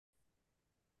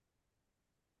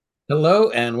Hello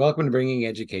and welcome to Bringing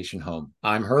Education Home.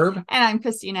 I'm Herb. And I'm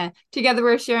Christina. Together,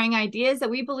 we're sharing ideas that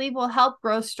we believe will help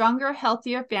grow stronger,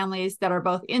 healthier families that are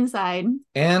both inside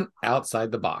And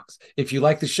outside the box. If you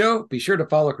like the show, be sure to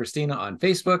follow Christina on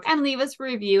Facebook. and leave us a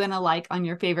review and a like on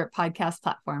your favorite podcast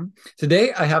platform.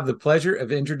 Today, I have the pleasure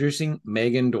of introducing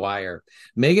Meghan Dwyer.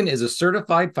 Meghan is a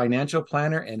certified financial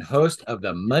planner and host of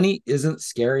the Money Isn't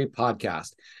Scary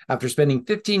podcast. After spending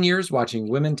 15 years watching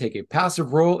women take a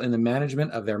passive role in the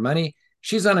management of their money,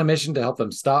 she's on a mission to help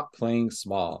them stop playing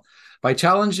small. By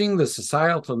challenging the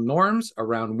societal norms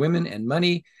around women and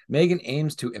money, Meghan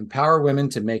aims to empower women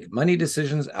to make money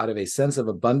decisions out of a sense of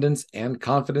abundance and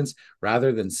confidence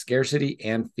rather than scarcity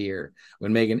and fear.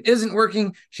 When Meghan isn't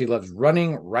working, she loves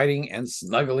running, writing, and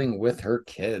snuggling with her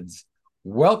kids.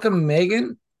 Welcome,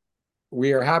 Meghan.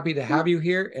 We are happy to have you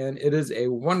here, and it is a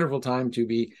wonderful time to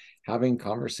be having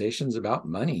conversations about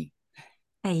money.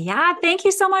 Yeah, thank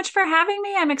you so much for having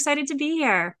me. I'm excited to be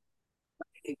here.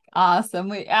 Awesome.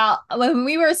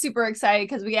 We were super excited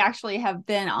because we actually have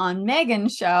been on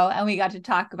Megan's show and we got to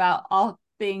talk about all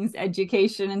things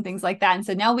education and things like that. And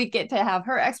so now we get to have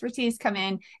her expertise come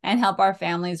in and help our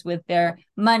families with their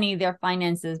money, their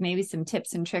finances, maybe some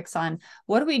tips and tricks on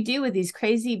what do we do with these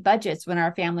crazy budgets when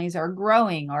our families are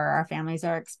growing or our families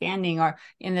are expanding, or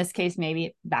in this case,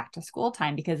 maybe back to school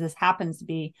time, because this happens to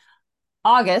be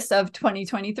August of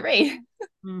 2023.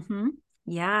 Mm-hmm.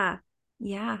 Yeah.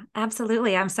 Yeah,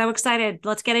 absolutely. I'm so excited.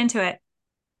 Let's get into it.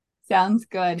 Sounds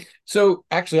good. So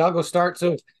actually, I'll go start.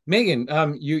 So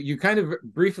Meghan, you kind of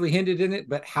briefly hinted in it,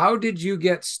 but how did you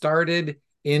get started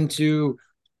into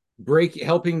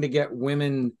helping to get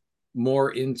women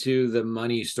more into the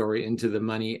money story, into the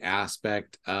money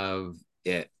aspect of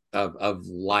it, of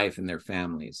life and their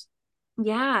families?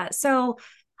 Yeah. So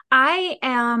I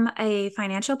am a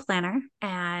financial planner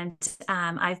and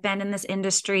I've been in this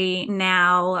industry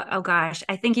now. Oh gosh,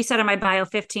 I think you said in my bio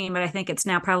 15, but I think it's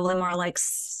now probably more like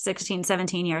 16,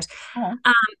 17 years. Oh.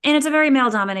 And it's a very male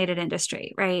dominated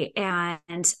industry, right?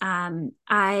 And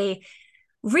I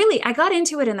got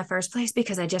into it in the first place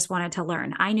because I just wanted to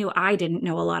learn. I knew I didn't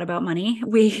know a lot about money.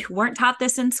 We weren't taught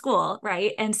this in school,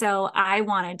 right? And so I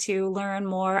wanted to learn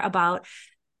more about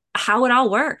how it all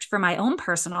worked for my own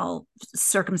personal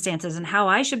circumstances and how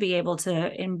I should be able to,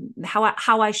 and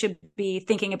how I should be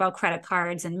thinking about credit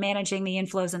cards and managing the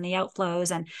inflows and the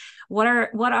outflows, and what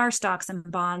are stocks and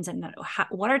bonds, and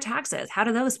what are taxes? How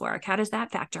do those work? How does that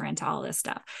factor into all this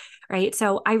stuff? Right.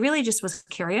 So I really just was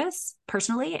curious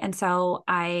personally. And so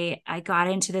I got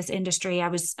into this industry.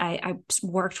 I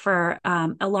worked for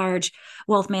a large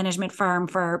wealth management firm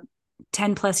for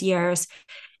 10 plus years,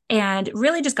 and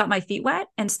really just got my feet wet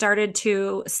and started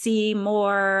to see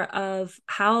more of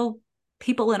how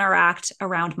people interact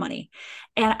around money.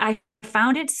 And I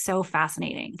found it so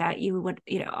fascinating that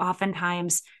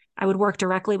oftentimes I would work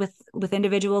directly with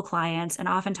individual clients, and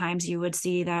oftentimes you would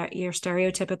see that your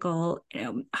stereotypical,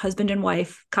 husband and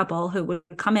wife couple who would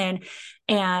come in,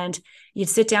 and you'd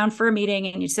sit down for a meeting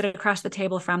and you'd sit across the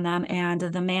table from them, and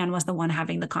the man was the one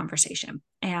having the conversation,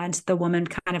 and the woman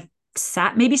kind of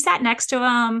sat next to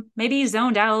him, maybe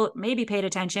zoned out, maybe paid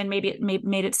attention, maybe it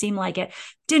made it seem like it,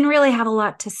 didn't really have a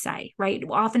lot to say, right?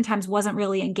 Oftentimes wasn't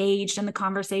really engaged in the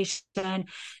conversation,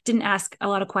 didn't ask a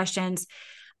lot of questions.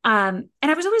 And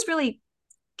I was always really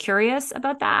curious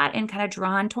about that and kind of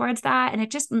drawn towards that. And it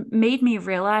just made me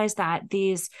realize that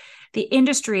the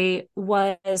industry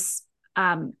was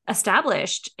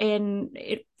established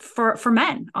for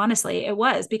men. Honestly, it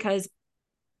was, because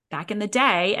back in the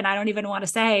day, and I don't even want to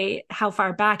say how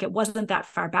far back, it wasn't that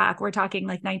far back. We're talking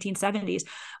like 1970s.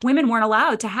 Women weren't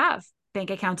allowed to have bank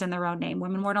accounts in their own name.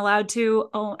 Women weren't allowed to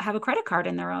have a credit card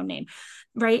in their own name,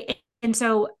 right? And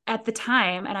so at the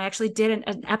time, and I actually did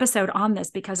an episode on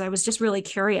this because I was just really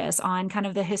curious on kind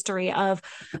of the history of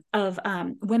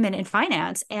women in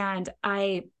finance, and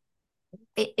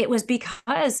it was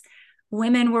because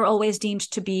women were always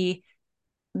deemed to be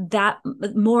that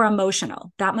much more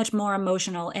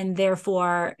emotional, and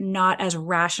therefore not as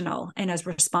rational and as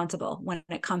responsible when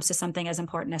it comes to something as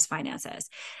important as finances.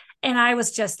 And I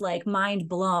was just like mind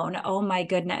blown. Oh my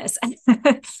goodness.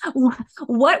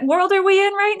 What world are we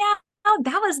in right now?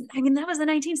 That was the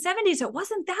 1970s. It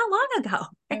wasn't that long ago,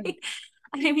 right?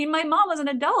 I mean, my mom was an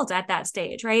adult at that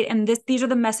stage, right? And these are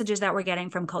the messages that we're getting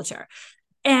from culture.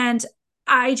 And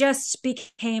I just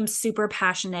became super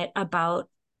passionate about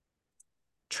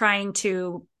trying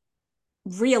to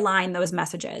realign those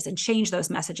messages and change those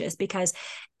messages, because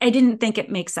I didn't think it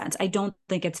makes sense. I don't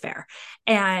think it's fair.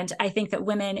 And I think that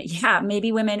women,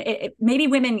 maybe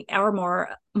women are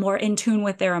more in tune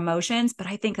with their emotions, but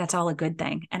I think that's all a good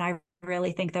thing. And I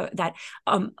really think that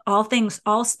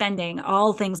all spending,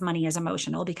 all things money is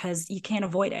emotional because you can't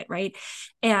avoid it, right?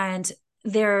 And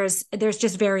there's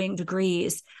just varying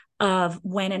degrees of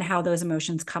when and how those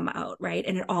emotions come out, right?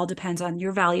 And it all depends on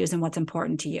your values and what's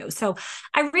important to you. So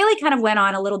I really kind of went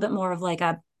on a little bit more of like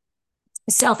a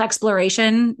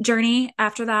self-exploration journey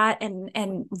after that,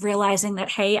 and realizing that,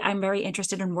 hey, I'm very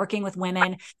interested in working with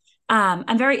women.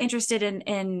 I'm very interested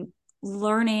in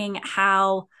learning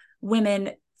how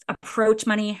women approach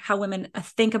money, how women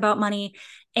think about money.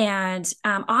 And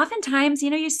oftentimes,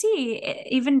 you see,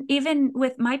 even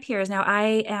with my peers now,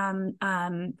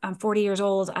 I'm 40 years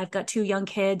old. I've got 2 young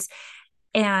kids,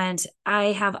 and I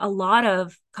have a lot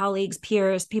of colleagues,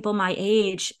 peers, people my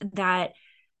age that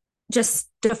just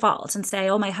default and say,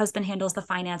 oh, my husband handles the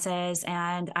finances,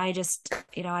 and I just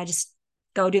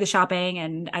go do the shopping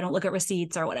and I don't look at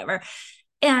receipts or whatever.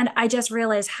 And I just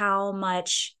realized how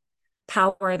much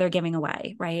power they're giving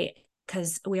away, right?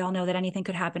 Because we all know that anything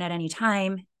could happen at any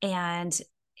time. And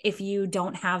if you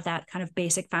don't have that kind of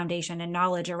basic foundation and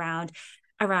knowledge around,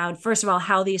 first of all,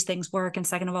 how these things work, and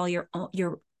second of all, your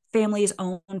family's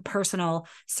own personal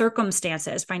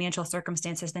circumstances, financial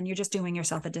circumstances, then you're just doing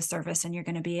yourself a disservice, and you're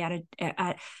going to be at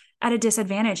a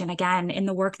disadvantage. And again, in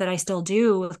the work that I still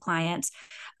do with clients,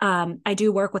 I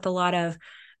do work with a lot of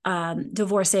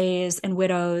divorcees and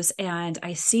widows, and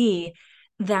I see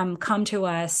them come to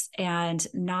us and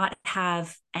not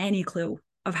have any clue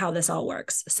of how this all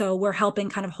works. So we're helping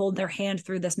kind of hold their hand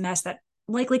through this mess that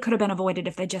likely could have been avoided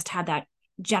if they just had that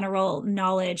general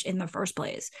knowledge in the first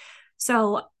place.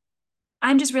 So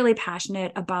I'm just really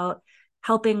passionate about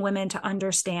helping women to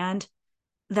understand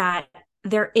that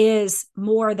there is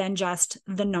more than just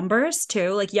the numbers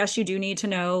too. Like, yes, you do need to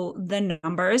know the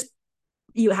numbers.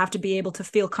 You have to be able to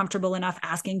feel comfortable enough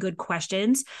asking good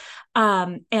questions,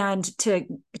 and to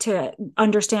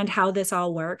understand how this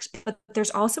all works. But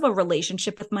there's also a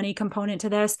relationship with money component to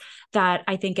this that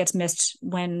I think gets missed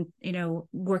when,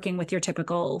 working with your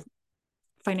typical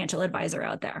financial advisor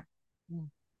out there.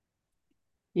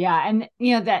 Yeah. And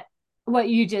that what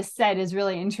you just said is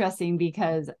really interesting,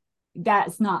 because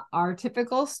that's not our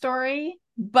typical story,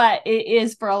 but it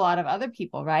is for a lot of other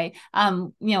people, right?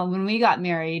 When we got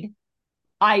married,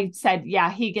 I said, yeah,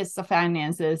 he gets the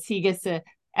finances, he gets to,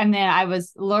 and then I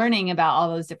was learning about all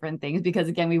those different things, because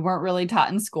again, we weren't really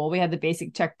taught in school. We had the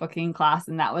basic checkbooking class,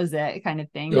 and that was it, kind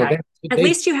of thing. Yeah. At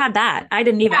least you had that. I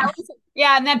didn't even.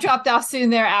 Yeah, and that dropped off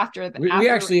soon thereafter.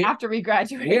 After we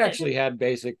graduated, we actually had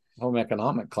basic home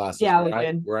economic classes. Yeah,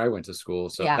 where I went to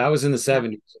school. So that was in the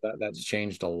 70s. So that's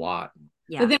changed a lot.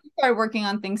 Yeah. But then we started working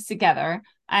on things together,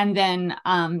 and then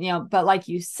but like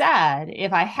you said,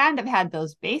 if I hadn't have had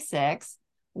those basics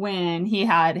when he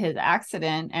had his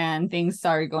accident and things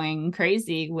started going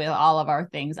crazy with all of our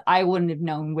things, I wouldn't have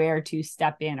known where to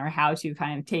step in or how to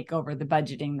kind of take over the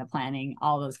budgeting, the planning,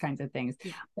 all those kinds of things.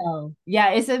 Yeah. So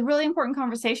yeah, it's a really important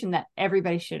conversation that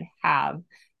everybody should have,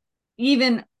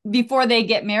 even before they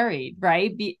get married,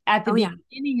 right? At the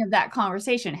beginning of that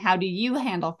conversation, how do you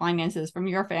handle finances from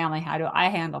your family? How do I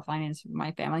handle finances from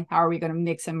my family? How are we going to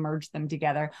mix and merge them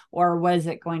together? Or what is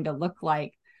it going to look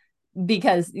like?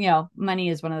 Because money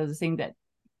is one of those things that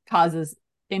causes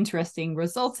interesting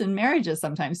results in marriages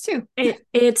sometimes too.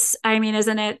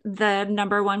 Isn't it the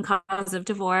number one cause of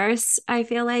divorce? I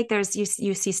feel like you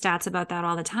see stats about that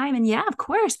all the time. And yeah, of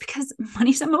course, because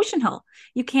money's emotional.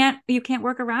 You can't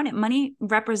work around it. Money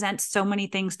represents so many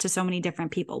things to so many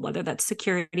different people, whether that's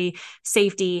security,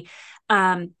 safety,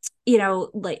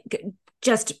 like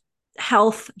just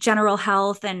health, general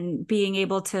health, and being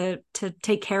able to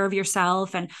take care of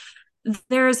yourself. And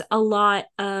there's a lot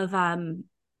of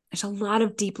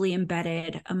deeply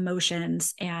embedded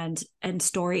emotions and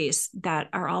stories that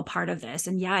are all part of this.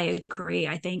 And yeah, I agree.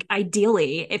 I think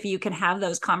ideally, if you can have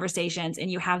those conversations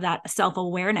and you have that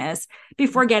self-awareness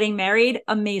before getting married,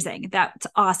 amazing. That's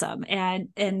awesome. And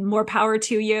more power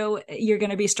to you. You're going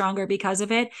to be stronger because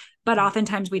of it. But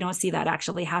oftentimes we don't see that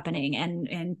actually happening,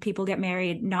 and people get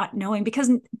married not knowing, because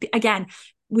again,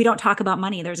 we don't talk about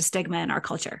money. There's a stigma in our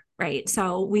culture, right?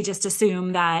 So we just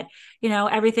assume that,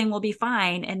 everything will be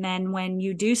fine. And then when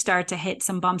you do start to hit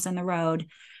some bumps in the road,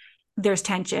 there's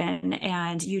tension,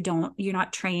 and you're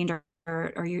not trained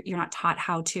or you're not taught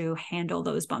how to handle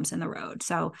those bumps in the road.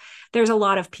 So there's a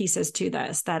lot of pieces to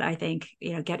this that I think,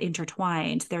 get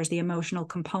intertwined. There's the emotional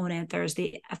component, there's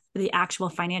the actual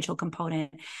financial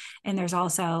component, and there's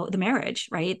also the marriage,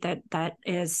 right? That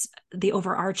is the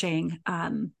overarching,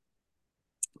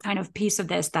 kind of piece of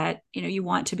this that, you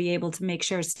want to be able to make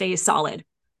sure stays solid.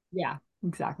 Yeah,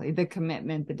 exactly. The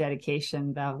commitment, the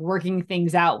dedication, the working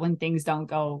things out when things don't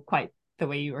go quite the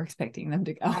way you were expecting them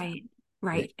to go. Right.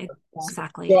 Right. Yeah.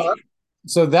 Exactly. So,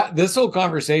 so that this whole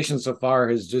conversation so far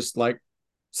has just like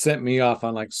sent me off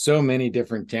on like so many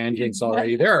different tangents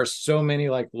already. There are so many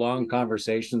like long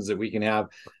conversations that we can have.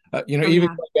 Oh Even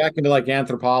yeah. back into like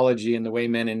anthropology and the way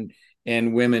men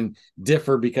and women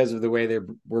differ because of the way they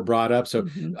were brought up. So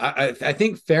Mhm. I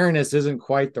think fairness isn't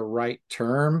quite the right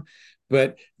term,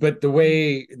 but the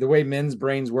way men's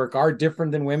brains work are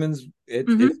different than women's.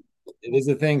 Hmm. It is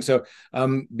a thing. So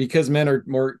because men are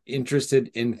more interested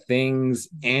in things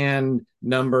and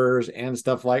numbers and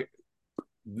stuff like,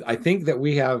 I think that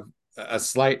we have a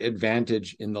slight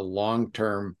advantage in the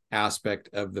long-term aspect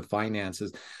of the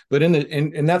finances. But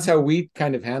and that's how we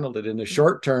kind of handled it in the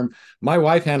short term. My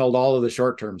wife handled all of the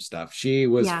short-term stuff. She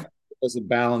Yeah. was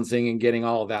balancing and getting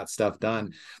all of that stuff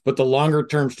done. But the longer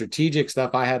term strategic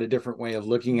stuff, I had a different way of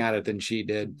looking at it than she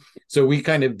did. So we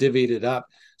kind of divvied it up.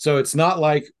 So it's not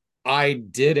like I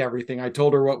did everything. I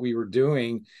told her what we were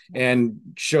doing and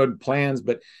showed plans.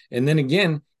 And then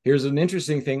again, here's an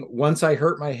interesting thing. Once I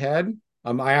hurt my head,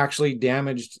 I actually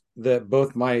damaged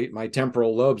both my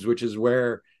temporal lobes, which is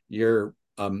where your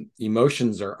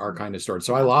emotions are kind of stored.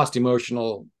 So I lost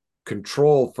emotional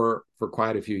control for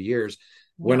quite a few years.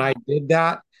 When I did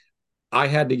that, I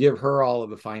had to give her all of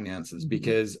the finances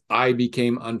because I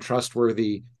became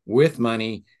untrustworthy with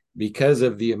money because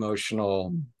of the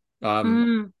emotional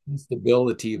Mm,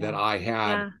 instability that I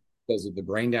had yeah. because of the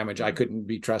brain damage. I couldn't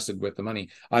be trusted with the money.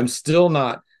 I'm still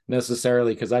not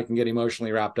necessarily, because I can get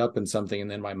emotionally wrapped up in something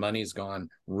and then my money's gone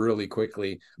really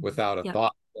quickly without a Yep.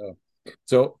 thought.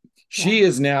 So she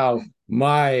is now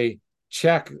my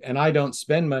check, and I don't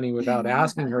spend money without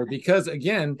asking her because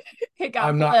again, It got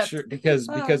I'm not flipped. sure because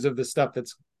Oh, of the stuff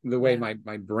that's the way yeah.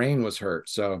 my brain was hurt.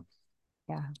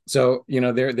 Yeah. So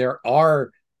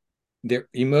their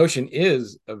emotion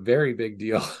is a very big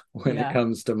deal when it Yeah.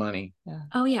 comes to money. Yeah.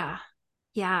 Oh yeah.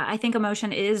 Yeah. I think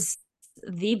emotion is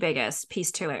the biggest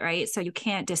piece to it, right? So you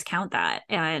can't discount that.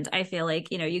 And I feel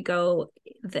like, you go,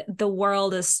 the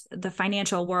world is, the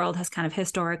financial world has kind of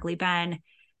historically been,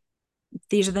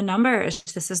 these are the numbers.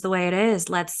 This is the way it is.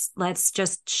 Let's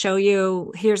just show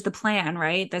you, here's the plan,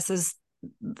 right? This is,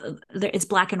 it's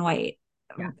black and white.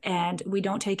 Yeah. And we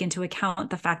don't take into account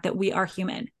the fact that we are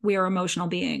human, we are emotional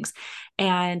beings.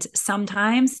 And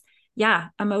sometimes, yeah,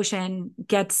 emotion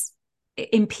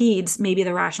impedes maybe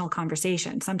the rational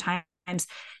conversation. Sometimes,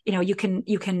 you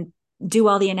can do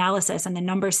all the analysis and the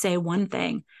numbers say one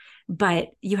thing, but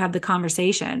you have the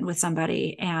conversation with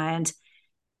somebody and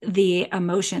the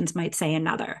emotions might say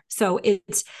another. So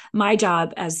it's my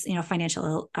job as,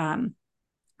 financial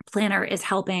planner is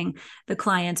helping the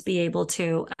clients be able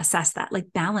to assess that,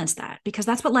 like balance that, because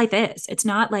that's what life is. It's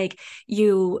not like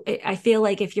I feel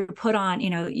like if you're put on,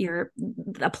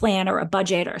 a plan or a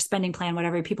budget or a spending plan,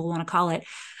 whatever people want to call it,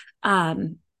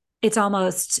 it's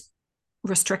almost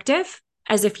restrictive,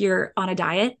 as if you're on a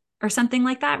diet or something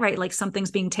like that, right? Like something's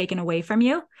being taken away from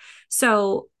you.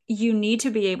 So you need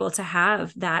to be able to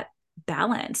have that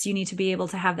balance. You need to be able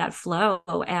to have that flow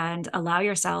and allow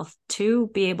yourself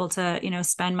to be able to,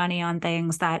 spend money on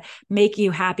things that make you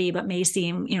happy, but may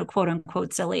seem, quote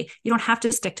unquote silly. You don't have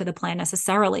to stick to the plan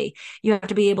necessarily. You have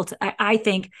to be able to, I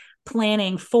think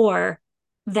planning for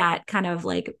that kind of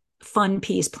like fun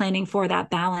piece, planning for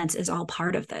that balance is all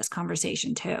part of this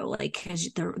conversation too. Like,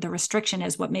 because the restriction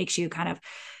is what makes you kind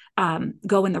of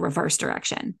go in the reverse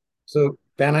direction. So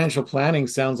financial planning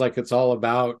sounds like it's all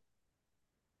about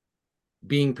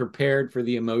being prepared for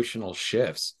the emotional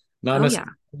shifts, not Oh yeah.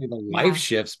 necessarily the life Yeah.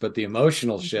 shifts, but the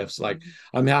emotional shifts. Like,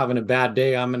 I'm having a bad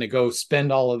day, I'm going to go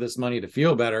spend all of this money to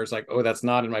feel better. It's like, oh, that's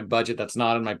not in my budget, that's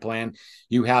not in my plan.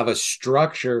 You have a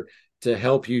structure to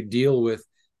help you deal with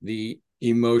the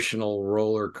emotional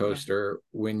roller coaster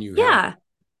when you have. Yeah.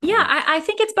 Yeah. I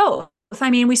think it's both. I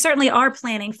mean, we certainly are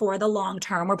planning for the long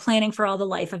term. We're planning for all the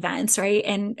life events, right?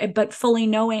 But fully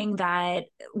knowing that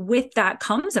with that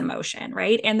comes emotion,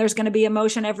 right? And there's going to be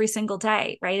emotion every single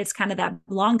day, right? It's kind of that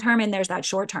long term and there's that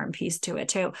short term piece to it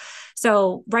too.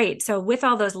 So, right. So with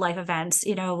all those life events,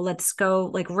 let's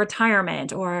go like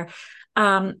retirement, or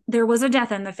there was a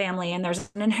death in the family and there's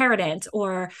an inheritance,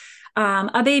 or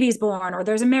a baby's born, or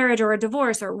there's a marriage or a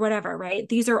divorce or whatever, right?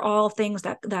 These are all things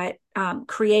that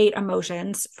create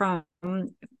emotions for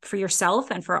yourself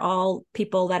and for all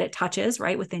people that it touches,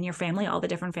 right, within your family, all the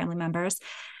different family members.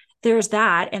 There's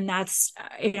that, and that's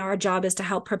our job is to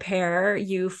help prepare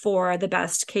you for the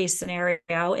best case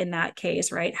scenario in that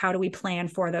case, right? How do we plan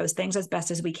for those things as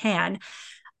best as we can?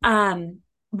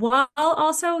 while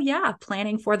also, yeah,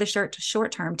 planning for the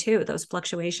short term too, those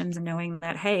fluctuations, and knowing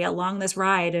that, hey, along this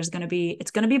ride it's going to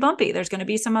be bumpy. There's going to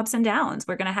be some ups and downs.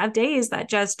 We're going to have days that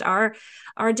just are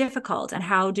difficult. And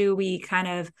how do we kind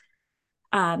of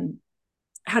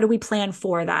how do we plan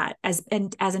for that as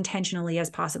intentionally as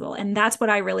possible? And that's what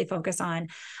I really focus on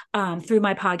through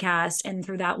my podcast and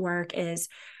through that work, is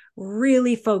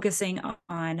really focusing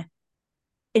on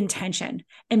intention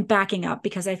and backing up,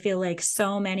 because I feel like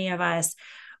so many of us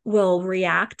will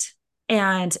react.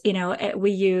 And,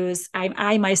 we use,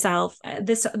 I myself,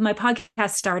 my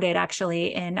podcast started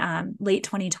actually in late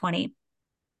 2020.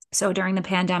 So during the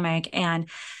pandemic, and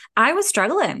I was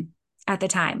struggling at the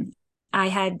time. I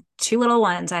had two little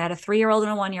ones. I had a 3-year-old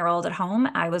and a 1-year-old at home.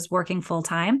 I was working full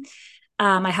time.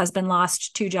 My husband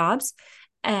lost 2 jobs,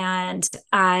 and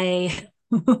it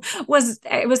was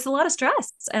a lot of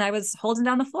stress, and I was holding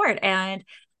down the fort, and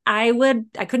I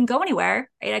couldn't go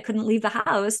anywhere. Right? I couldn't leave the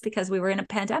house because we were in a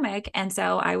pandemic. And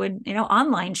so I would,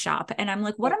 online shop, and I'm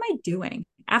like, what am I doing?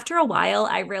 After a while,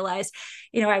 I realized,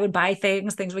 I would buy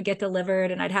things would get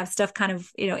delivered, and I'd have stuff kind of,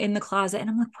 in the closet. And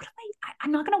I'm like,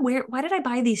 I'm not going to wear, why did I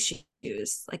buy these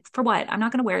shoes? Like, for what? I'm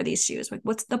not going to wear these shoes. Like,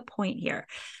 what's the point here?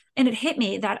 And it hit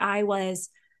me that I was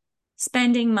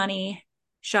spending money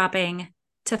shopping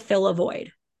to fill a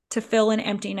void, to fill an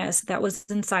emptiness that was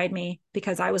inside me,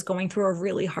 because I was going through a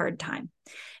really hard time.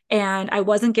 And I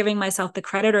wasn't giving myself the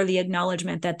credit or the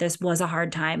acknowledgement that this was a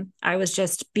hard time. I was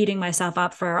just beating myself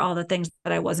up for all the things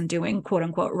that I wasn't doing, quote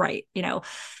unquote, right. Yeah.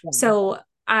 So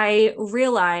I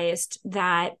realized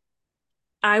that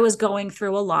I was going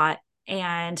through a lot,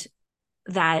 and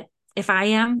that if I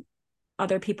am,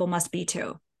 other people must be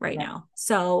too right now.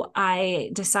 So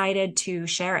I decided to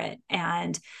share it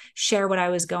and share what I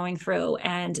was going through.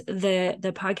 And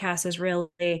the podcast is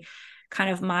really kind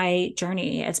of my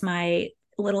journey. It's my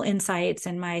little insights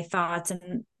and my thoughts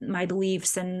and my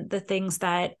beliefs and the things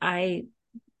that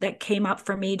came up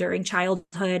for me during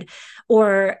childhood,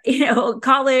 or,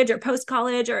 college or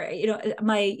post-college, or,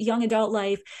 my young adult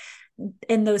life,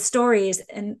 in those stories,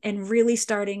 and really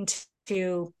starting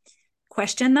to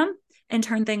question them and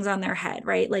turn things on their head,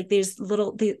 right? Like these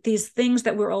things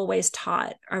that we're always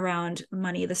taught around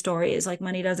money. The story is like,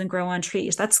 money doesn't grow on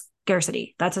trees. That's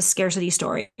scarcity. That's a scarcity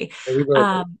story.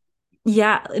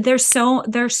 Yeah, there's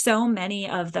so many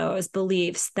of those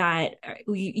beliefs that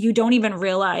you don't even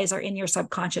realize are in your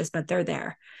subconscious, but they're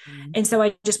there. Mm-hmm. And so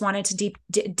I just wanted to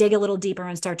dig a little deeper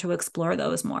and start to explore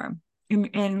those more.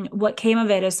 And what came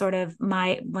of it is sort of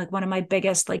one of my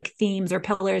biggest themes or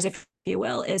pillars, if you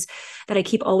will, is that I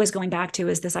keep always going back to,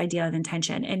 is this idea of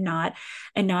intention, and not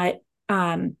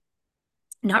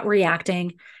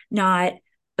reacting, not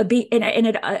be, and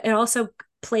it also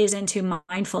plays into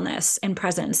mindfulness and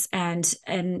presence, and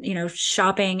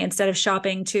shopping, instead of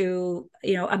shopping to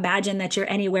imagine that you're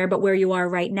anywhere but where you are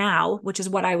right now, which is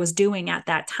what I was doing at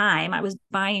that time. I was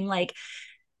buying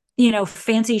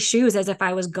fancy shoes as if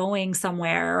I was going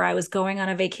somewhere, or I was going on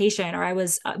a vacation, or I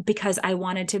was because I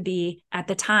wanted to be at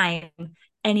the time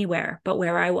anywhere but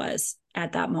where I was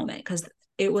at that moment, because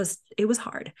it was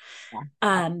hard.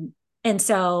 Yeah. And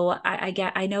so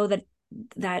I know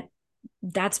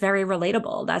that's very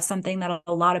relatable. That's something that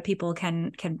a lot of people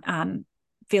can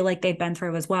feel like they've been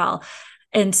through as well.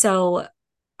 And so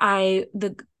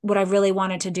what I really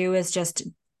wanted to do is just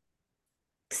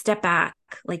step back,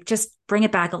 just bring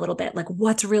it back a little bit,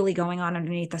 what's really going on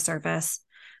underneath the surface,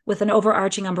 with an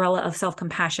overarching umbrella of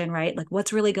self-compassion, right?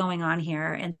 What's really going on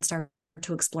here, and start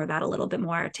to explore that a little bit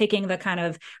more, taking the kind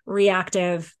of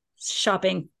reactive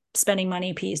shopping, spending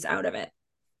money piece out of it.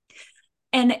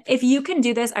 And if you can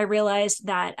do this, I realized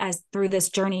that as through this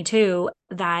journey too,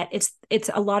 that it's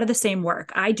a lot of the same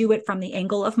work. I do it from the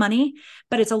angle of money,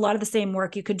 but it's a lot of the same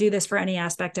work. You could do this for any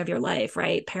aspect of your life,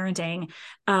 right? Parenting,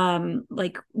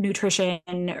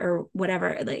 nutrition, or whatever,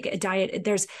 a diet.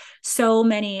 There's so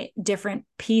many different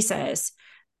pieces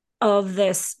of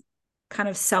this kind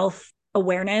of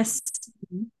self-awareness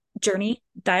journey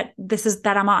that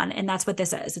I'm on. And that's what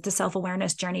this is. It's a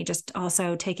self-awareness journey, just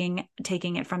also taking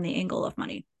it from the angle of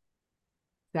money.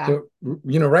 Yeah. So,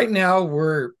 right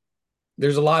now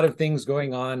there's a lot of things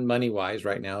going on money-wise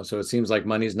right now. So it seems like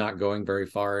money's not going very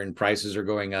far, and prices are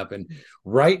going up. And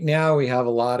right now we have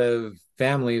a lot of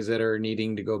families that are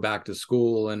needing to go back to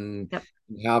school, and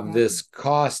have this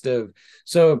cost of,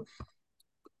 so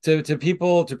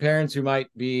to parents who might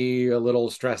be a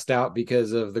little stressed out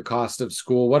because of the cost of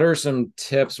school, what are some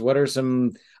tips? What are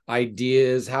some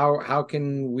ideas? How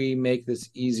can we make this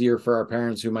easier for our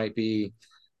parents who might be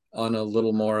on a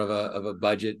little more of a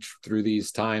budget through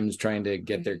these times, trying to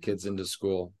get their kids into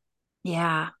school?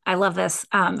 Yeah, I love this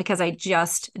because I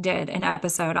just did an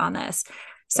episode on this.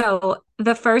 So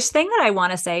the first thing that I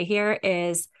want to say here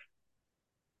is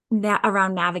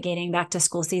around navigating back to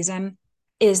school season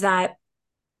is that,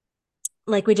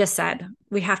 like we just said,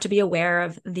 we have to be aware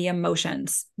of the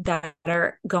emotions that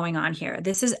are going on here.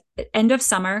 This is end of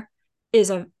summer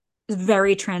is a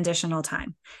very transitional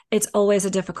time. It's always a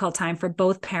difficult time for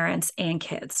both parents and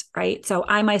kids, right? So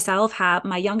I myself have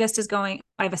my youngest is going,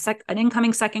 I have an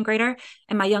incoming second grader,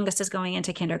 and my youngest is going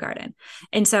into kindergarten.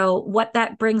 And so what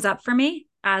that brings up for me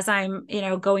as I'm,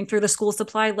 going through the school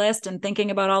supply list and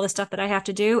thinking about all the stuff that I have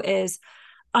to do is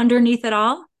underneath it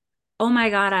all, oh my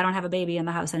God, I don't have a baby in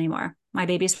the house anymore. My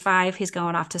baby's 5, he's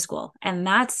going off to school. And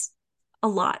that's a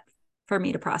lot for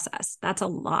me to process. That's a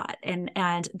lot. And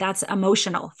that's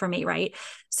emotional for me, right?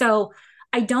 So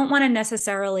I don't want to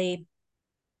necessarily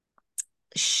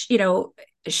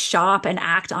shop and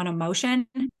act on emotion.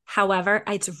 However,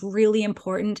 it's really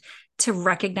important to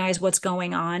recognize what's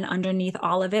going on underneath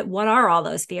all of it. What are all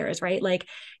those fears, right? Like,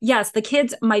 yes, the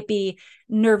kids might be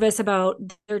nervous about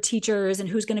their teachers and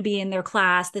who's going to be in their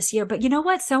class this year, but you know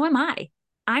what? So am I.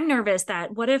 I'm nervous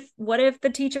that what if the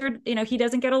teacher, he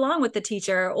doesn't get along with the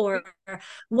teacher, or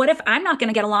what if I'm not going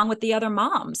to get along with the other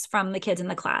moms from the kids in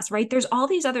the class, right? There's all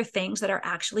these other things that are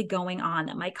actually going on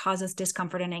that might cause us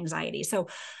discomfort and anxiety. So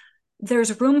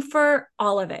there's room for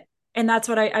all of it. And that's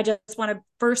what I just want to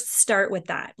first start with,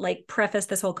 that, like preface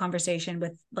this whole conversation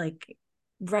with, like,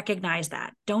 recognize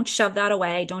that. Don't shove that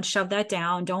away. Don't shove that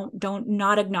down. Don't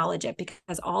not acknowledge it,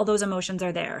 because all those emotions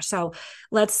are there. So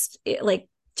let's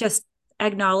just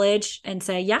acknowledge and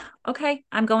say, yeah, okay,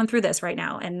 I'm going through this right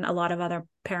now. And a lot of other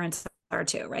parents are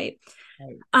too, right?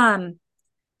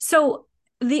 So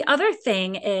the other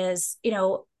thing is,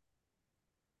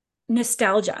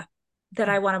 nostalgia that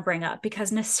I want to bring up,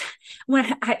 because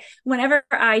whenever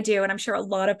I do, and I'm sure a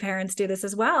lot of parents do this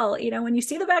as well, when you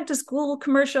see the back to school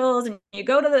commercials and you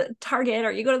go to the Target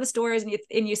or you go to the stores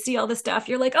and you see all the stuff,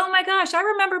 you're like, oh my gosh, I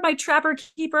remember my Trapper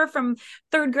Keeper from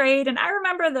 3rd grade. And I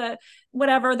remember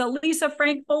the Lisa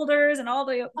Frank folders and all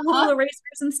the cool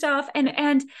erasers and stuff.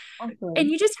 And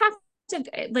you just have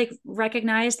to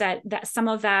recognize that some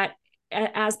of that,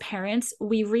 as parents,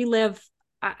 we relive.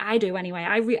 I do anyway.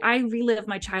 I relive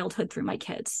my childhood through my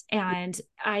kids, and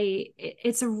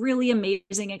it's a really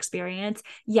amazing experience.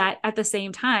 Yet at the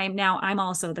same time, now I'm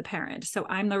also the parent, so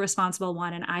I'm the responsible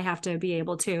one, and I have to be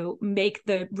able to make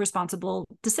the responsible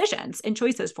decisions and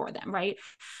choices for them. Right?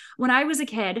 When I was a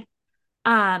kid,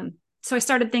 so I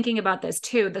started thinking about this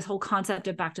too. This whole concept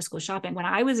of back to school shopping. When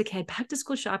I was a kid, back to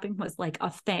school shopping was like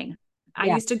a thing. I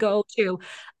used to go to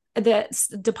the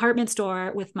department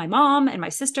store with my mom and my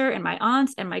sister and my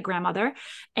aunts and my grandmother.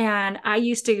 And I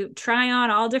used to try on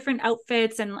all different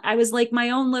outfits. And I was like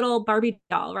my own little Barbie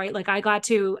doll, right? Like I got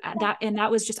to that. And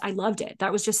that was just, I loved it.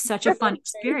 That was just such a fun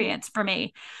experience for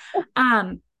me.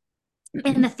 And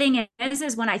the thing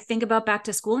is when I think about back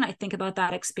to school and I think about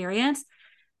that experience,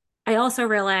 I also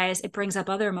realize it brings up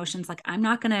other emotions. Like I'm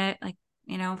not going to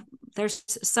there's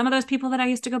some of those people that I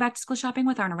used to go back to school shopping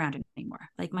with aren't around anymore.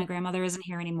 Like my grandmother isn't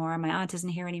here anymore. My aunt isn't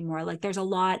here anymore. Like there's a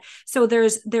lot. So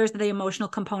there's the emotional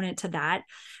component to that.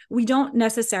 We don't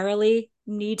necessarily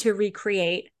need to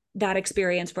recreate that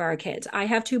experience for our kids. I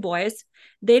have 2 boys.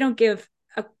 They don't give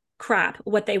a crap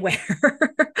what they wear.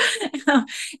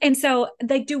 And so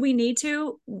do we need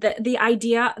to? The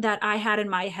idea that I had in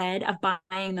my head of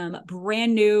buying them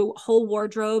brand new whole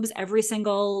wardrobes every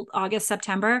single August,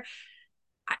 September,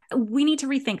 we need to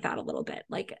rethink that a little bit.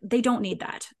 Like they don't need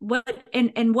that.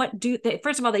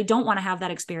 First of all, they don't want to have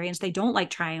that experience. They don't like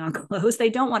trying on clothes. They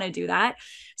don't want to do that.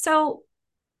 So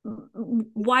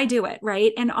why do it?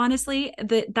 Right. And honestly,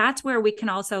 that's where we can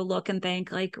also look and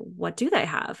think, like, what do they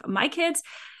have? My kids,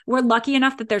 we're lucky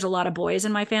enough that there's a lot of boys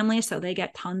in my family, so they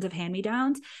get tons of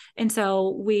hand-me-downs. And so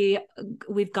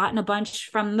we've gotten a bunch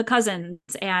from the cousins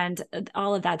and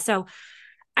all of that. So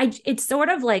it's sort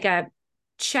of like a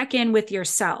check in with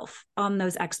yourself on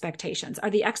those expectations. Are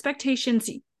the expectations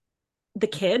the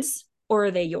kids or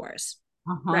are they yours?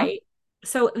 Right.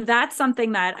 So that's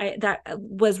something that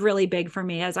was really big for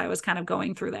me as I was kind of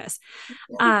going through this.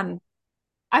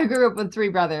 I grew up with 3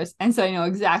 brothers, and so I know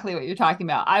exactly what you're talking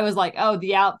about. I was like, oh,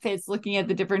 the outfits, looking at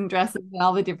the different dresses and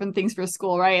all the different things for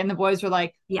school, right? And the boys were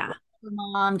like, yeah,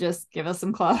 Mom, just give us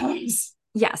some clothes.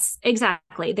 Yes,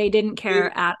 exactly. They didn't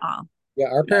care at all.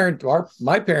 Yeah,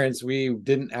 my parents, we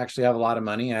didn't actually have a lot of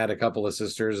money. I had a couple of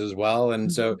sisters as well.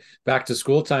 And so back to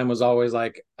school time was always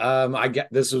like,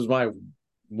 this was my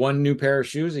one new pair of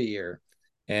shoes a year.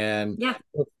 And Yeah.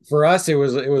 for us, it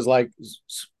was like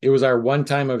it was our one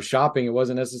time of shopping. It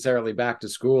wasn't necessarily back to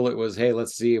school. It was, hey,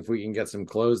 let's see if we can get some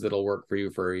clothes that'll work for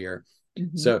you for a year.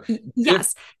 So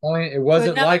Yes. it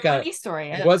wasn't like funny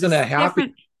story. it wasn't a happy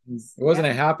Different. it wasn't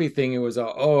a happy thing. It was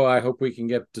oh, I hope we can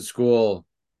get to school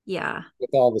Yeah. with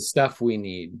all the stuff we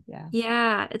need. Yeah.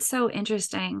 Yeah, it's so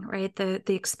interesting, right? The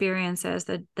experiences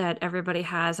that everybody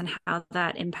has and how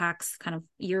that impacts kind of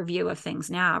your view of things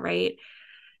now, right?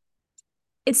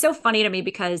 It's so funny to me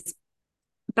because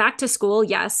back to school,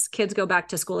 yes, kids go back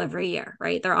to school every year,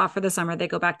 right? They're off for the summer, they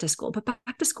go back to school, but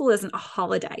back to school isn't a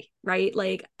holiday, right?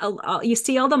 Like you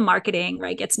see all the marketing,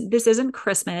 right? This isn't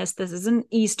Christmas, this isn't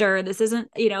Easter, this isn't,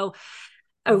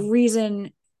 a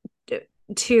reason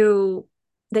to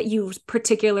that you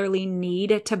particularly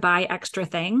need to buy extra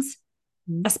things,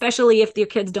 especially if your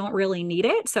kids don't really need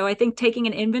it. So I think taking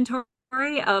an inventory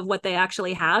of what they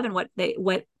actually have and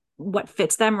what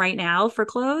fits them right now for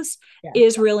clothes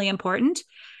is really important.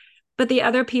 But the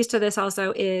other piece to this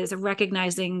also is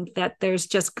recognizing that there's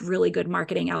just really good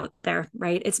marketing out there,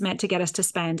 right? It's meant to get us to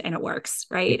spend and it works,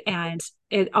 right? And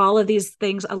all of these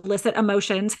things elicit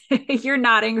emotions. You're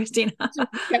nodding, Christina.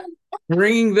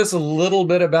 Bringing this a little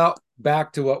bit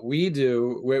back to what we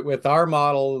do with our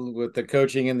model, with the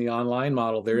coaching and the online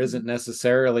model, there isn't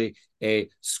necessarily a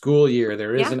school year.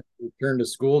 There isn't a return to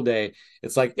school day.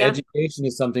 It's like education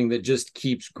is something that just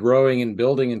keeps growing and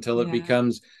building until it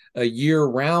becomes a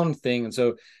year-round thing. And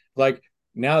so, like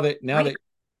now that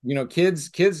kids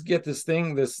get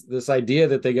this idea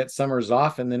that they get summers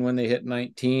off, and then when they hit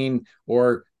 19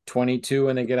 or 22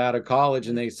 and they get out of college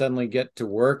and they suddenly get to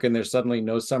work and there's suddenly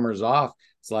no summers off,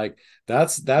 it's like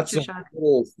that's a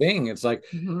whole thing. It's like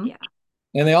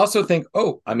and they also think,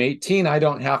 oh, I'm 18, I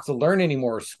don't have to learn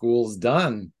anymore, school's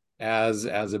done. As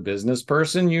a business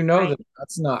person,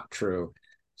 that's not true.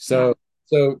 So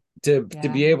to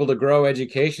be able to grow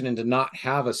education and to not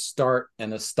have a start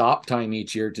and a stop time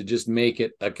each year, to just make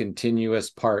it a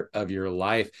continuous part of your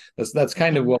life, that's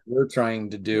kind of what we're trying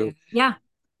to do.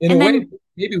 In a way,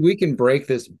 maybe we can break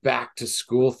this back to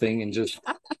school thing and just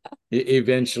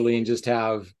eventually and just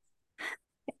have.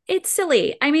 It's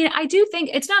silly. I mean, I do think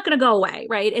it's not going to go away,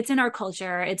 right? It's in our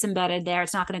culture. It's embedded there.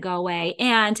 It's not going to go away.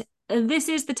 And this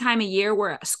is the time of year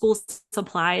where school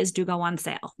supplies do go on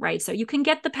sale, right? So you can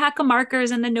get the pack of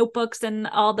markers and the notebooks and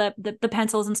all the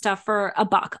pencils and stuff for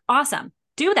 $1. Awesome.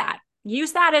 Do that.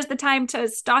 Use that as the time to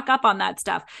stock up on that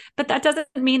stuff. But that doesn't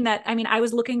mean that, I mean, I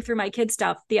was looking through my kids'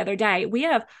 stuff the other day. We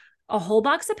have a whole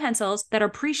box of pencils that are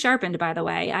pre-sharpened, by the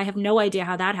way. I have no idea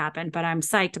how that happened, but I'm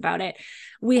psyched about it.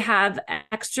 We have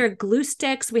extra glue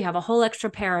sticks. We have a whole extra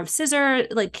pair of scissors,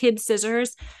 like kids'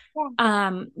 scissors,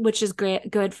 which is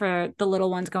good for the little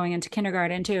ones going into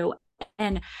kindergarten too.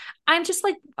 And I'm just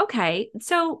like, okay,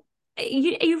 so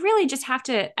you really just have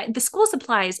to, the school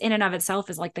supplies in and of itself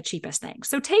is like the cheapest thing.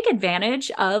 So take advantage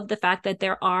of the fact that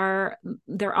there are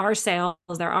sales,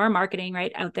 there are marketing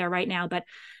right out there right now, but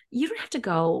you don't have to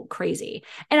go crazy.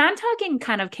 And I'm talking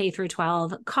kind of K through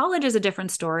 12. College is a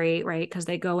different story, right? Because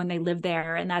they go and they live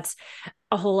there, and that's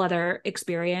a whole other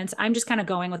experience. I'm just kind of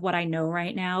going with what I know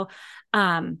right now.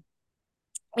 And,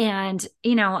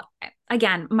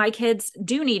 again, my kids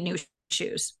do need new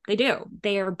shoes. They do.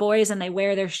 They are boys and they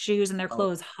wear their shoes and their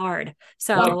clothes hard.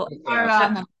 So,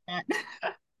 I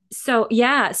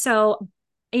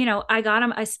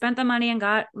spent the money and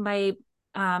got my,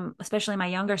 especially my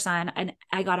younger son, and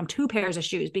I got him 2 pairs of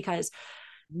shoes because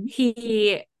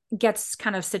he gets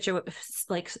kind of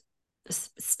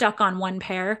stuck on one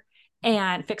pair,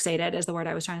 and fixated is the word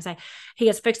I was trying to say. He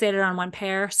gets fixated on one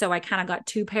pair. So I kind of got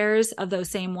 2 pairs of those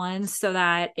same ones so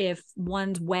that if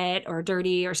one's wet or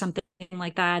dirty or something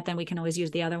like that, then we can always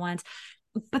use the other ones.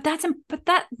 But that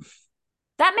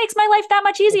makes my life that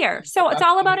much easier. So it's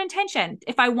all about intention.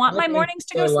 If I want my mornings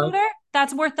to go smoother,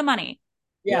 that's worth the money.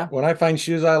 Yeah. When I find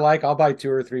shoes I like, I'll buy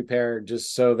 2 or 3 pair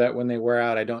just so that when they wear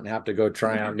out, I don't have to go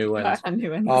try on new ones.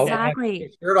 Exactly. A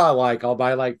shirt I like, I'll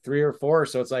buy like 3 or 4.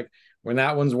 So it's like when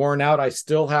that one's worn out, I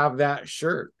still have that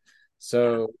shirt.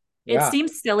 So it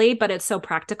seems silly, but it's so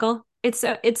practical. It's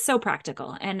so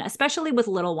practical, and especially with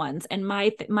little ones. And my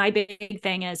big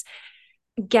thing is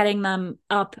getting them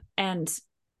up and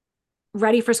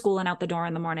ready for school and out the door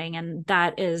in the morning. And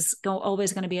that is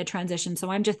always going to be a transition. So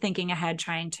I'm just thinking ahead,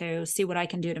 trying to see what I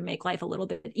can do to make life a little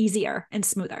bit easier and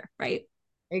smoother. Right.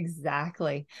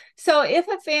 Exactly. So if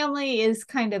a family is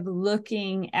kind of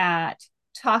looking at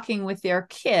talking with their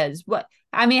kids,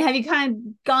 have you kind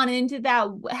of gone into that?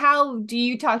 How do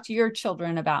you talk to your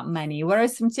children about money? What are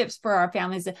some tips for our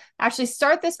families to actually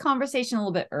start this conversation a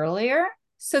little bit earlier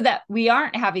so that we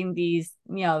aren't having these,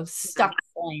 stuck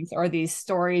feelings or these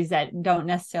stories that don't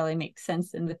necessarily make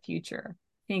sense in the future.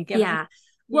 Can you give Yeah.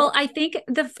 Well, I think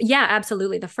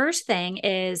absolutely. The first thing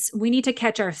is we need to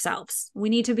catch ourselves. We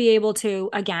need to be able to,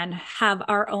 again, have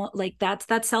our own, like that's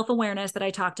that self-awareness that I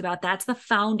talked about. That's the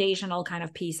foundational kind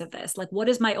of piece of this. Like, what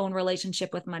is my own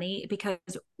relationship with money? Because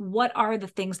what are the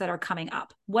things that are coming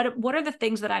up? What are the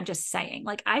things that I'm just saying?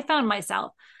 Like, I found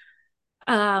myself,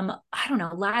 I don't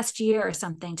know, last year or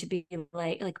something to be we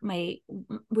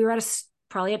were at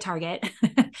probably at Target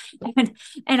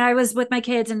and I was with my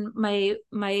kids, and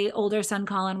my older son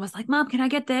Colin was like, Mom, can I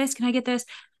get this? Can I get this?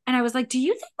 And I was like, do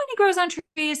you think money grows on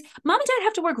trees? Mom and Dad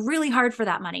have to work really hard for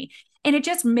that money. And it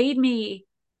just made me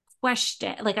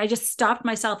question, like I just stopped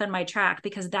myself in my track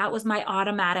because that was my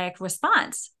automatic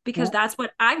response, because that's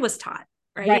what I was taught.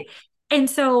 Right. And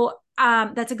so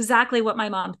that's exactly what my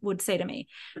mom would say to me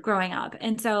growing up.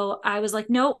 And so I was like,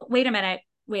 no, wait a minute.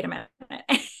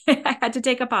 I had to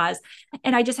take a pause,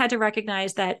 and I just had to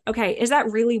recognize that, okay, is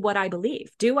that really what I believe?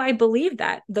 Do I believe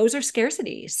that? Those are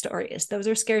scarcity stories. Those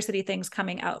are scarcity things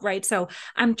coming out, right? So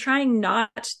I'm trying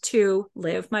not to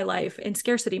live my life in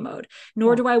scarcity mode,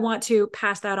 nor do I want to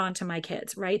pass that on to my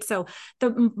kids, right? So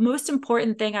the most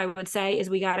important thing I would say is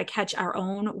we got to catch our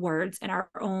own words and our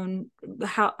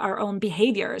own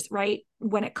behaviors, right?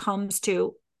 When it comes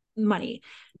to money.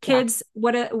 Kids,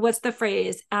 what's the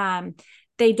phrase?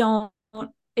 They don't,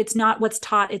 it's not what's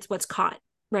taught, it's what's caught,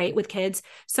 right? With kids.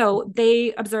 So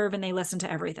they observe and they listen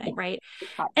to everything, right?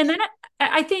 And then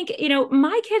I think,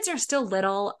 my kids are still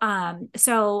little. But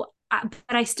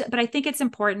I think it's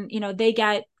important, they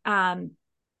get,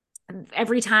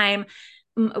 every time,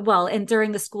 well, and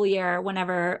during the school year,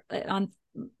 whenever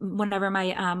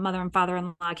my mother and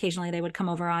father-in-law, occasionally they would come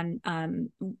over on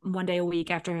one day a week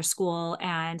after school,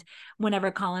 and whenever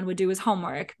Colin would do his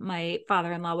homework, my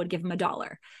father-in-law would give him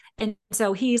 $1. And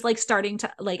so he's like starting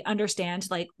to like understand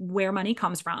like where money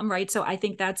comes from, right? So I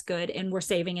think that's good, and we're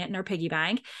saving it in our piggy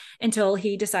bank until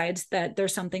he decides that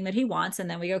there's something that he wants, and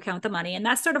then we go count the money. And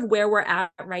that's sort of where we're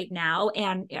at right now.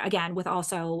 And again, with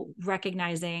also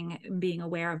recognizing, being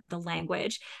aware of the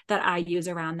language that I use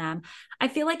around them. I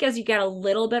feel like as you get a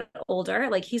little bit older,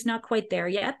 like he's not quite there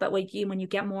yet, but like when you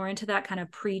get more into that kind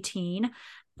of preteen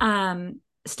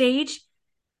stage,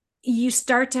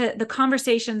 the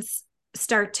conversations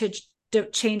start to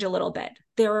change a little bit.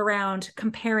 They're around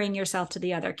comparing yourself to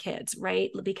the other kids, right?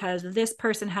 Because this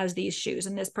person has these shoes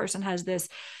and this person has this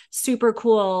super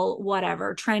cool,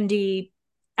 whatever, trendy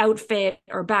outfit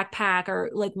or backpack or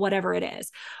like whatever it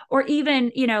is. Or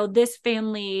even, this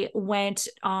family went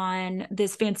on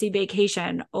this fancy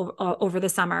vacation over the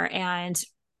summer, and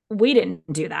we didn't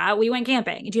do that. We went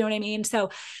camping. Do you know what I mean? So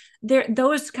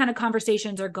those kind of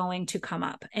conversations are going to come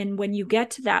up. And when you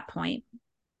get to that point,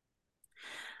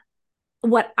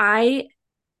 what I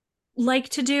like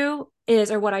to do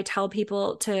is, or what I tell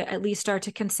people to at least start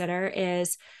to consider,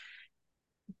 is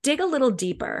dig a little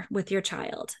deeper with your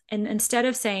child. And instead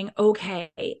of saying,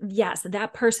 okay, yes,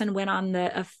 that person went on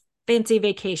a fancy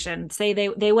vacation, say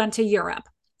they went to Europe,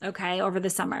 okay, over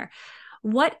the summer.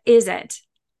 What is it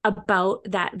about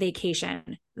that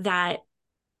vacation that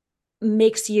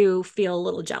makes you feel a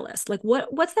little jealous? Like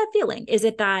what's that feeling? Is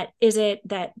it that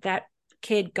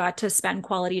kid got to spend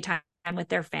quality time with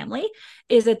their family?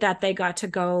 Is it that they got to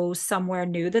go somewhere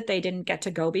new that they didn't get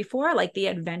to go before, like the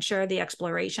adventure, the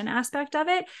exploration aspect of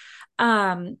it?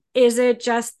 Is it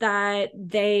just that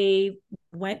they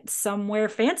went somewhere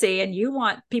fancy and you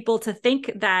want people to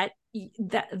think that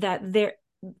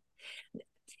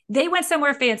they went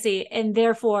somewhere fancy and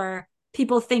therefore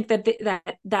people think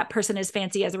that person is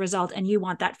fancy as a result, and you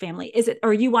want that family? Is it,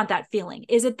 or you want that feeling?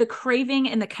 Is it the craving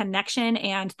and the connection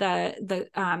and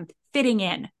the fitting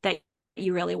in that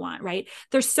you really want, right?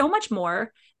 There's so much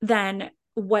more than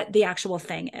what the actual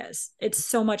thing is. It's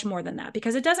so much more than that,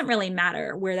 because it doesn't really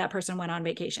matter where that person went on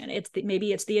vacation.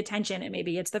 Maybe it's the attention, and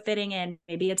maybe it's the fitting in,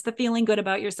 maybe it's the feeling good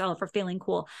about yourself or feeling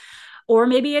cool. Or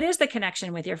maybe it is the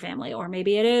connection with your family, or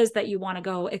maybe it is that you want to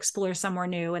go explore somewhere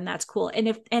new, and that's cool.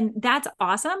 And that's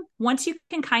awesome. Once you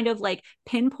can kind of like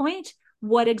pinpoint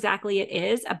what exactly it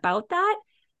is about that,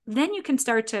 then you can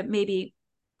start to maybe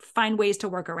find ways to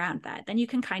work around that. Then you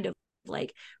can kind of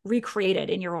like recreate it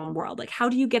in your own world. Like, how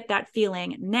do you get that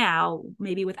feeling now,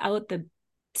 maybe without the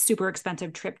super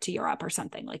expensive trip to Europe or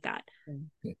something like that?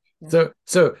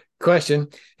 So question,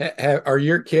 are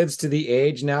your kids to the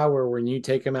age now where when you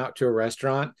take them out to a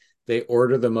restaurant, they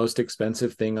order the most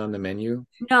expensive thing on the menu?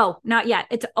 No, not yet.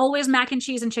 It's always mac and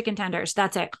cheese and chicken tenders.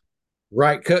 That's it.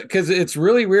 Right. Because it's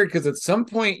really weird, because at some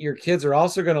point your kids are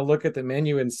also going to look at the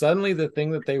menu, and suddenly the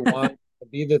thing that they want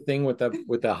be the thing with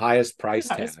the highest price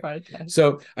Highest tag. price tag.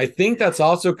 So I think that's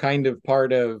also kind of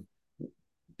part of,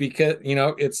 because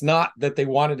it's not that they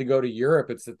wanted to go to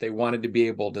Europe, it's that they wanted to be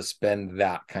able to spend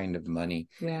that kind of money.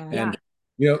 Yeah. And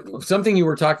something you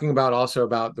were talking about also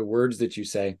about the words that you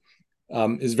say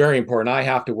is very important. I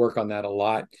have to work on that a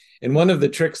lot. And one of the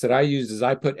tricks that I use is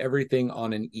I put everything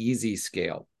on an easy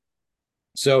scale.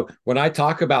 So when I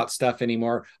talk about stuff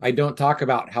anymore, I don't talk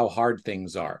about how hard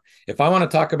things are. If I want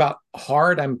to talk about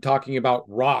hard, I'm talking about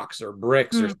rocks or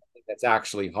bricks or something that's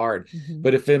actually hard. Mm-hmm.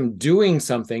 But if I'm doing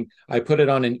something, I put it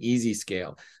on an easy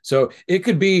scale. So it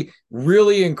could be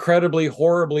really incredibly,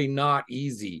 horribly not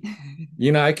easy.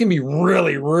 It can be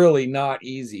really, really not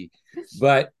easy.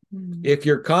 But if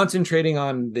you're concentrating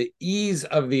on the ease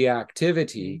of the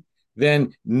activity,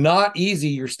 then not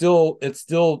easy, it's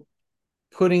still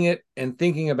putting it and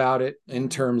thinking about it in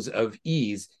terms of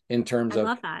ease, in terms I of,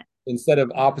 love that. instead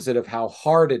of opposite of how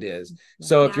hard it is.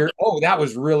 So if you're, that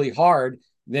was really hard,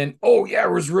 then,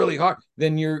 it was really hard.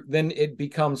 Then it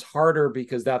becomes harder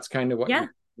because that's kind of what you're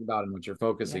thinking about and what you're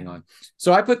focusing on.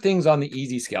 So I put things on the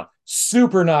easy scale.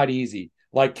 Super not easy.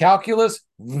 Like calculus,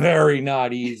 very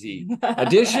not easy.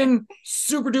 Addition,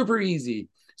 super duper easy.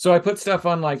 So I put stuff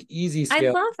on like easy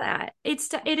scale. I love that.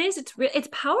 It's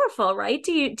powerful, right?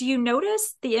 Do you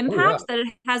notice the impact that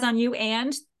it has on you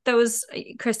and those,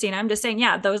 Christine? I'm just saying,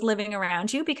 those living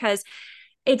around you, because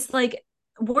it's like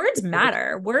words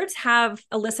matter. Words have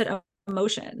illicit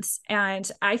emotions,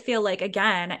 and I feel like,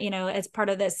 again, as part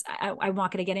of this, I'm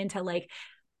not going to get into like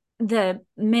the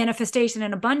manifestation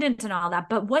and abundance and all that,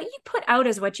 but what you put out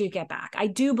is what you get back. I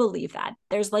do believe that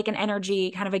there's like an energy,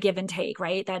 kind of a give and take,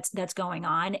 right? That's going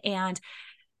on. And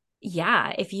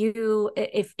if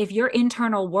your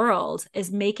internal world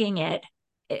is making it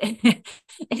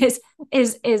is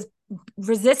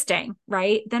resisting,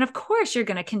 right, then of course you're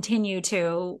going to continue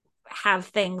to have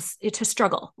things to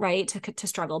struggle, right? To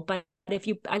struggle. But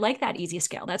I like that easy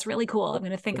scale. That's really cool. I'm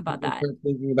going to think about that.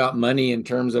 Thinking about money in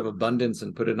terms of abundance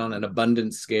and put it on an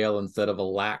abundance scale instead of a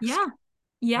lack.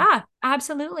 Yeah,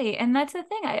 absolutely. And that's the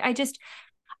thing.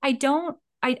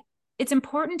 It's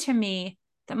important to me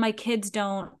that my kids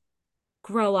don't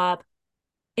grow up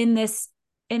in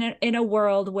a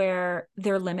world where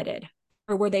they're limited,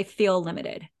 or where they feel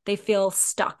limited. They feel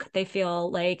stuck. They feel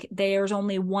like there's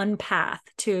only one path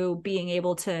to being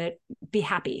able to be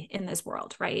happy in this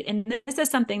world, right? And this is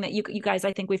something that you guys,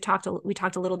 I think we talked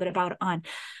a little bit about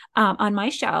on my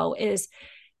show, is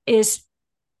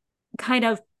kind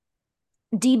of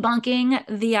debunking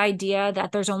the idea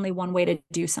that there's only one way to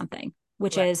do something,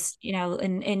 which is,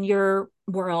 in your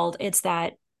world, it's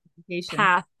that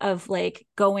path of like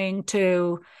going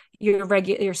to your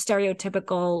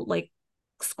stereotypical like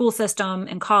school system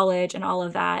and college and all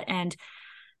of that. And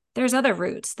there's other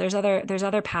routes, there's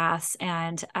other paths.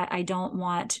 And I don't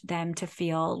want them to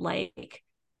feel like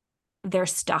they're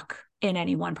stuck in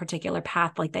any one particular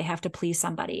path, like they have to please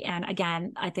somebody. And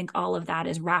again, I think all of that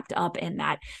is wrapped up in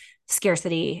that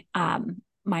scarcity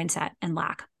mindset and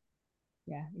lack.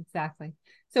 Yeah, exactly.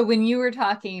 So when you were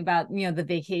talking about, the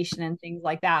vacation and things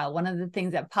like that, one of the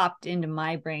things that popped into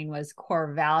my brain was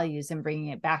core values and bringing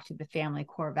it back to the family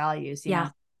core values. You know,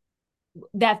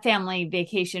 that family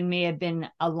vacation may have been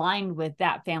aligned with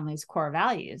that family's core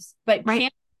values, but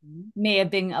may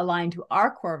have been aligned to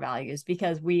our core values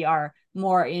because we are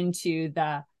more into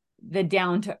the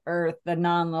down to earth, the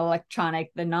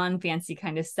non-electronic, the non-fancy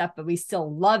kind of stuff, but we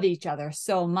still love each other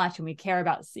so much and we care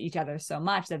about each other so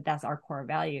much that that's our core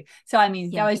value. So, I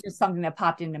mean, that was just something that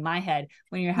popped into my head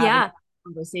when you're having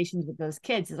conversations with those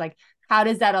kids, is like, how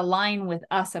does that align with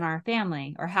us and our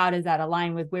family? Or how does that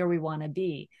align with where we want to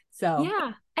be? So,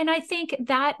 and I think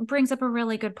that brings up a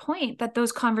really good point, that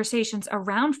those conversations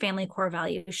around family core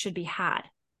values should be had.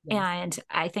 And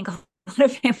I think a lot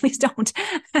of families don't,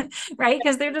 right?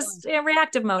 Because they're just in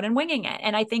reactive mode and winging it.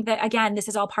 And I think that, again, this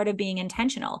is all part of being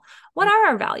intentional. What are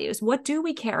our values? What do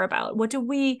we care about? What do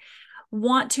we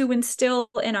want to instill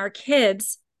in our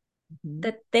kids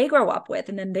that they grow up with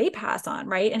and then they pass on,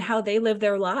 right? And how they live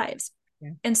their lives.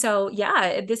 And so,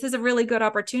 this is a really good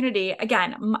opportunity.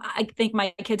 Again, I think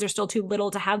my kids are still too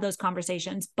little to have those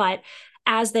conversations, but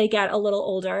as they get a little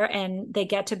older and they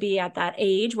get to be at that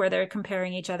age where they're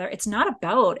comparing each other, it's not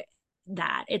about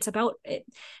that. It's about it.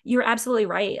 You're absolutely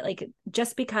right. Like,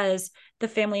 just because the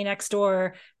family next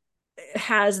door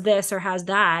has this or has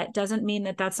that doesn't mean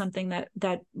that that's something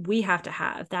that we have to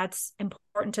have. That's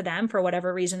important to them for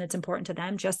whatever reason it's important to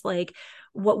them, just like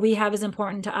what we have is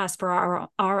important to us for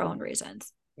our own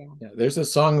reasons. There's a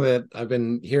song that I've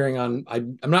been hearing on,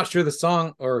 I'm not sure the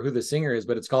song or who the singer is,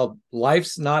 but it's called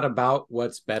 "Life's Not About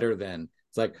What's Better Than,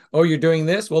 It's like, oh, you're doing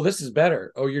this? Well, this is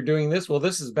better. Oh, you're doing this? Well,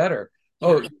 this is better.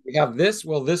 Oh, Yeah. you have this?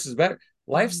 Well, this is better.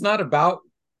 Life's not about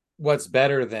what's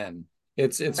better than.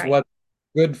 It's Right. what's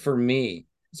good for me.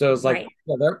 So it's like, Right.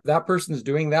 well, that person's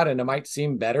doing that and it might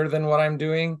seem better than what I'm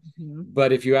doing. Mhm.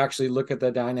 But if you actually look at the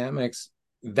dynamics,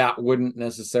 that wouldn't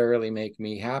necessarily make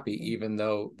me happy, even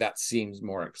though that seems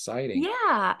more exciting.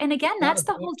 Yeah. And again, Not that's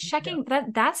the about- whole yeah. checking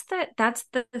that's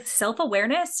the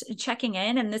self-awareness checking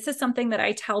in. And this is something that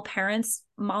I tell parents,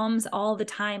 moms all the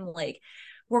time. Like,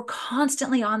 we're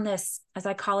constantly on this, as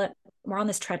I call it, we're on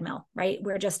this treadmill, right?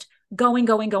 We're just going,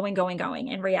 going, going, going, going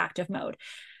in reactive mode.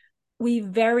 We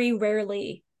very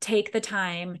rarely take the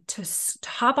time to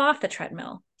hop off the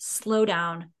treadmill, slow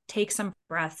down, take some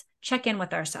breaths, check in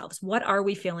with ourselves. What are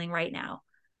we feeling right now?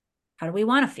 How do we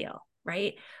want to feel?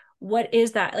 Right? What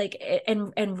is that like?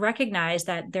 And recognize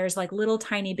that there's like little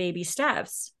tiny baby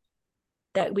steps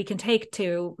that we can take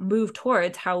to move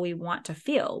towards how we want to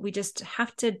feel. We just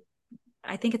have to,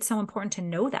 I think it's so important to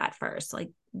know that first.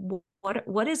 Like,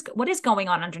 what is going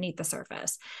on underneath the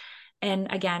surface?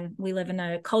 And again, we live in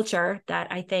a culture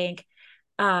that I think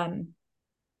um,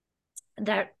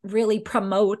 that really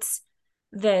promotes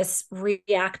this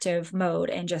reactive mode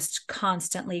and just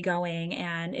constantly going.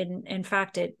 And in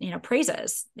fact, it,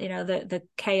 praises, the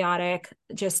chaotic,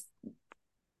 just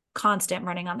constant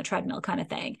running on the treadmill kind of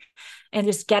thing, and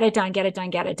just get it done, get it done,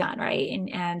 get it done. Right.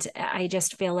 And I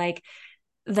just feel like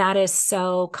that is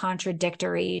so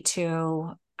contradictory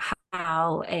to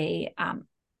how a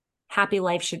happy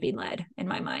life should be led in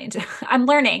my mind. I'm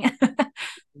learning.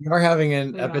 We are having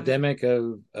an We are. epidemic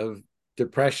of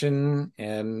depression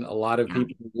and a lot of Yeah.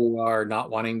 people who are not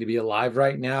wanting to be alive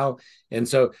right now. And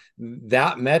so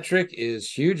that metric is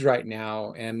huge right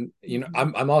now. And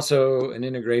I'm also an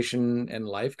integration and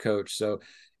life coach. So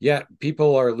yeah,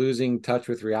 people are losing touch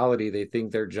with reality. They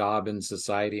think their job in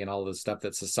society and all the stuff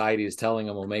that society is telling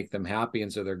them will make them happy.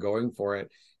 And so they're going for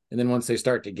it. And then once they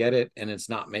start to get it and it's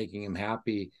not making them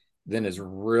happy, then it's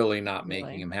really not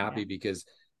making them happy because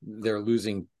they're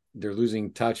losing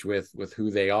touch with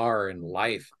who they are in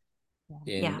life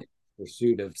Yeah. in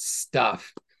pursuit of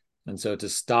stuff. And so to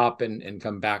stop and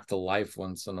come back to life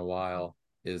once in a while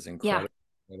is Yeah.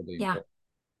 incredibly Yeah. important.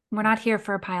 We're not here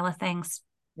for a pile of things.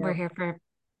 Yeah. We're here for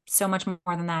so much more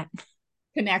than that.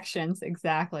 Connections,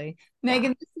 exactly. Yeah.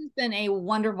 Meghan, this has been a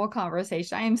wonderful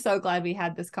conversation. I am so glad we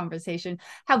had this conversation.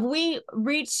 Have we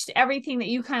reached everything that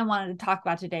you kind of wanted to talk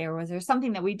about today, or was there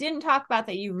something that we didn't talk about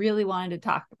that you really wanted to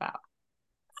talk about?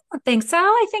 I don't think so.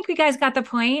 I think we guys got the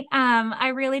point. I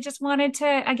really just wanted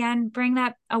to, again, bring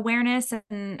that awareness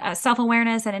and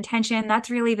self-awareness and intention. That's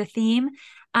really the theme.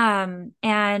 And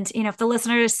if the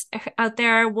listeners out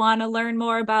there want to learn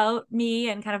more about me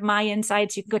and kind of my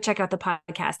insights, you can go check out the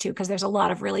podcast too, because there's a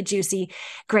lot of really juicy,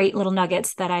 great little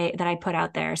nuggets that I put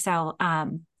out there. So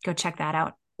go check that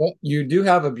out. Well, you do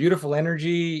have a beautiful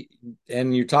energy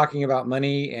and you're talking about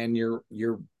money and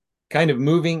you're kind of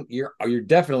moving, you're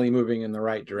definitely moving in the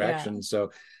right direction. Yeah.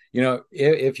 So,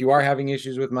 if you are having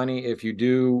issues with money, if you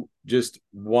do just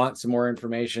want some more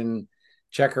information,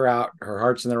 check her out. Her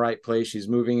heart's in the right place. She's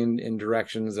moving in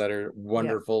directions that are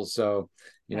wonderful. Yep. So,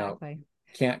 exactly.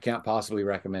 Can't possibly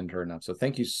recommend her enough. So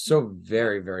thank you so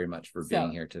very, very much for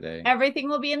being here today. Everything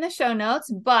will be in the show notes,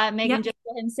 but Meghan, just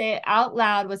go ahead and say it out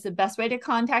loud. What's the best way to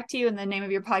contact you and the name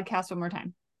of your podcast one more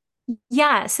time?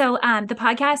 Yeah. So the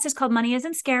podcast is called Money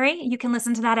Isn't Scary. You can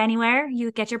listen to that anywhere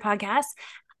you get your podcasts.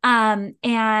 And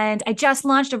I just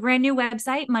launched a brand new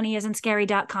website,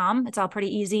 moneyisantscary.com. It's all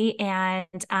pretty easy. And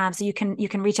so you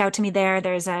can reach out to me there.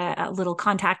 There's a little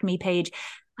contact me page.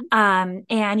 And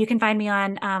you can find me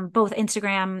on both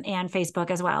Instagram and Facebook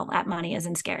as well at Money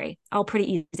Isn't Scary. All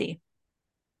pretty easy.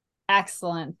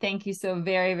 Excellent. Thank you so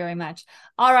very, very much.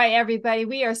 All right, everybody.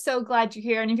 We are so glad you're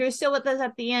here. And if you're still with us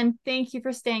at the end, thank you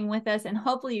for staying with us. And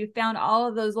hopefully you found all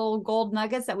of those little gold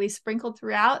nuggets that we sprinkled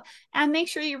throughout. And make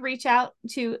sure you reach out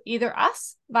to either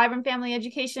us, Vibrant Family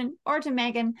Education, or to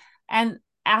Meghan and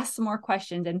ask some more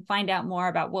questions and find out more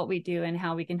about what we do and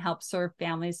how we can help serve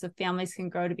families so families can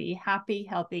grow to be happy,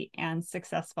 healthy, and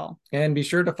successful. And be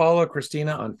sure to follow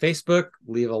Christina on Facebook.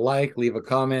 Leave a like, leave a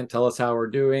comment, tell us how we're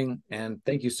doing. And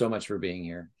thank you so much for being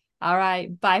here. All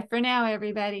right. Bye for now,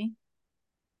 everybody.